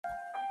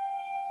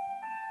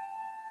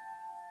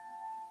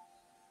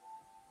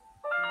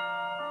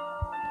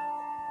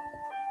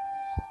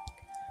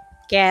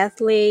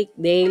Catholic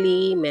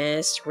Daily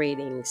Mass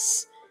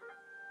Readings,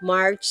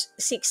 March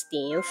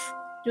 16th,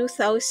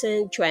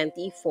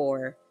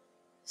 2024,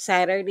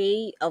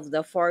 Saturday of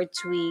the fourth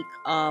week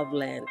of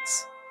Lent.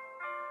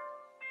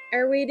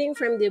 A reading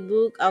from the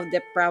book of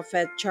the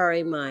prophet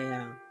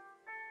Jeremiah.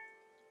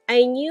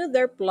 I knew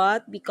their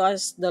plot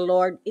because the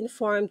Lord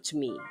informed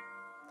me.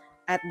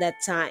 At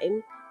that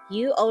time,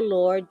 you, O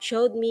Lord,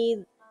 showed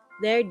me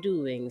their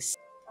doings.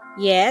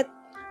 Yet,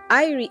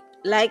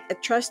 like a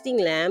trusting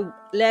lamb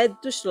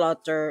led to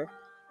slaughter,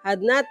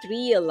 had not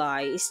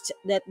realized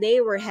that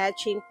they were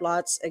hatching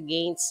plots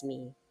against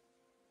me.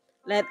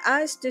 Let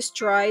us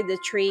destroy the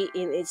tree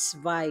in its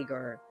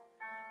vigor.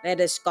 Let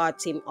us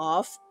cut him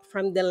off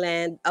from the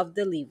land of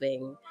the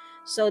living,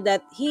 so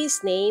that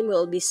his name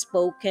will be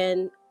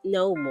spoken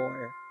no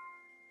more.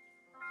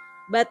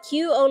 But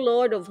you, O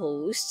Lord of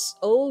hosts,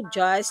 O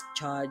just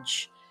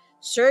judge,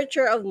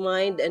 searcher of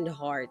mind and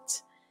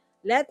heart,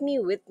 let me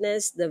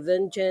witness the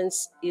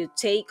vengeance you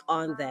take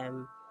on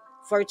them,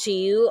 for to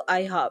you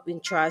I have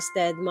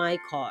entrusted my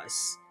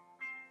cause.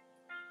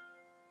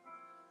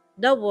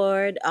 The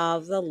word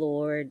of the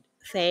Lord.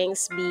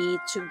 Thanks be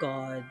to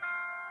God.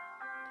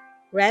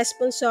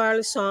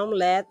 Responsorial Psalm.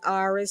 Let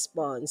our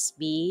response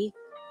be,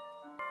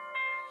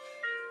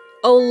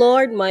 O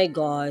Lord my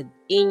God,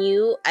 in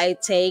you I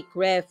take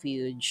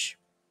refuge.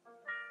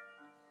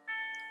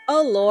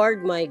 O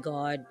Lord my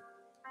God,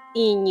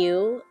 in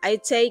you I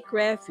take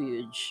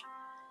refuge.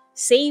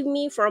 Save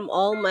me from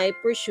all my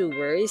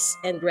pursuers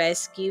and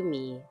rescue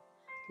me,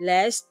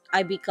 lest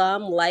I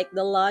become like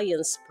the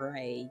lion's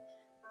prey,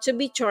 to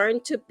be torn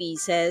to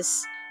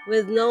pieces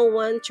with no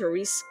one to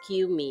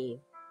rescue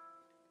me.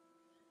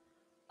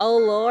 O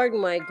Lord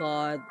my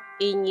God,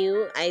 in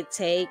you I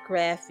take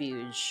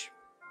refuge.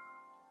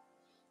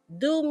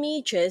 Do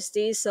me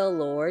justice, O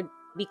Lord,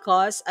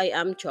 because I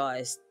am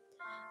just,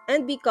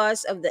 and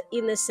because of the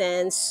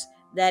innocence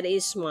that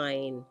is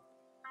mine.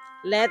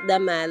 Let the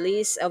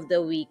malice of the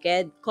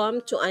wicked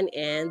come to an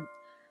end,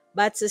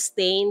 but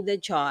sustain the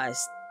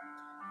just.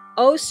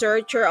 O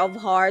searcher of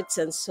hearts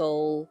and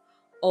soul,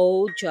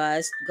 O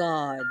just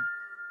God.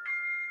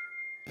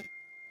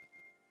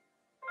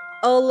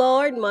 O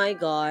Lord my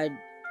God,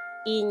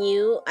 in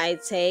you I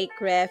take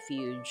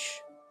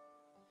refuge.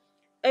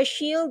 A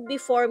shield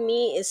before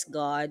me is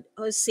God,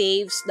 who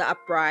saves the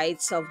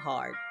uprights of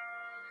heart.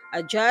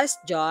 A just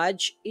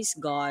judge is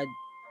God,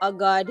 a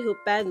God who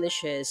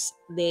punishes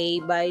day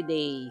by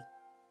day.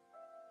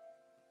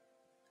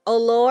 O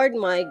Lord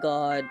my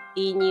God,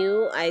 in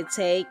you I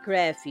take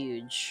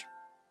refuge.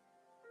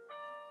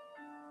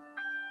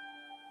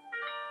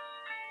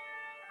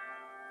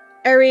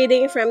 A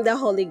reading from the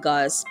Holy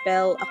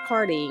Gospel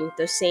according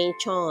to St.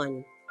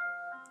 John.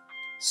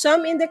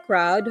 Some in the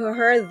crowd who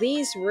heard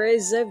these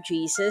words of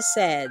Jesus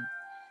said,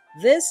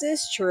 "This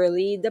is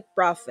surely the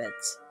prophet."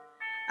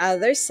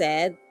 Others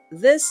said,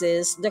 "This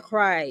is the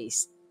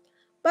Christ."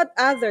 But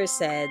others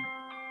said,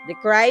 "The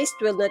Christ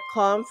will not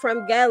come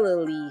from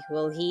Galilee,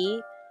 will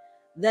he?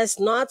 Does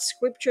not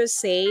Scripture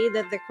say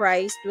that the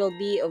Christ will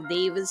be of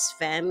David's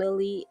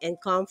family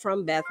and come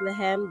from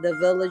Bethlehem, the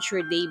village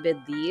where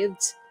David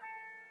lived?"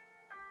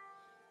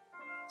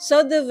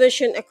 So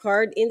division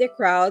occurred in the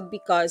crowd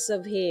because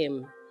of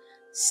him.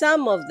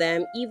 Some of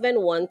them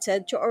even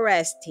wanted to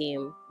arrest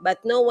him,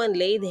 but no one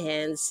laid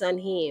hands on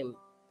him.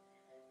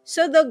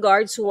 So the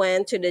guards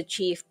went to the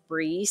chief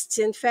priests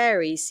and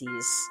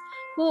Pharisees,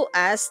 who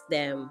asked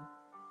them,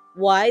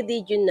 "Why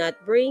did you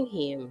not bring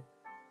him?"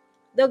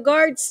 The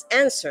guards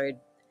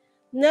answered,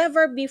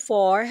 "Never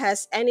before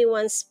has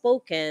anyone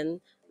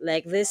spoken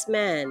like this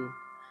man."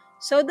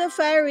 So the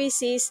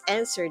Pharisees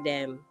answered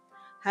them,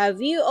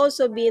 "Have you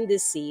also been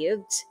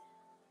deceived?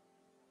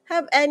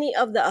 Have any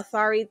of the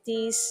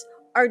authorities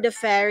or the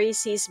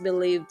Pharisees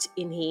believed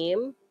in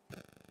him?"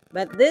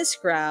 But this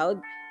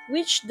crowd,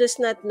 which does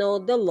not know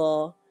the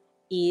law,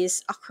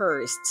 is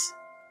accursed.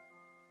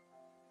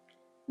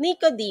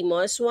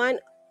 Nicodemus, one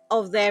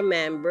of their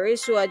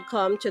members who had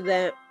come to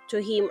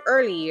him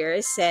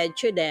earlier, said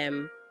to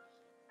them,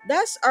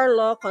 "Does our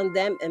law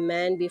condemn a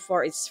man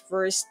before it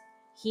first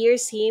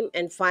hears him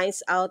and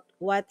finds out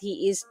what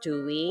he is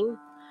doing?"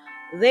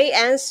 They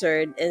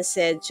answered and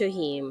said to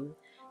him,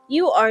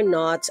 "You are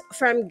not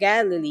from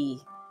Galilee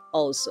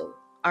also,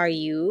 are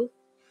you?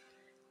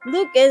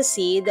 Look and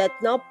see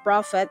that no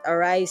prophet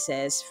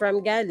arises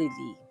from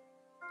Galilee."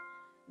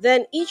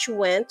 Then each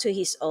went to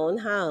his own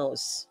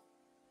house.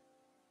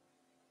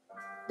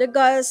 The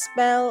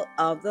Gospel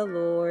of the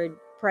Lord.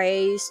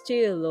 Praise to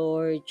you,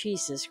 Lord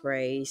Jesus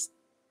Christ.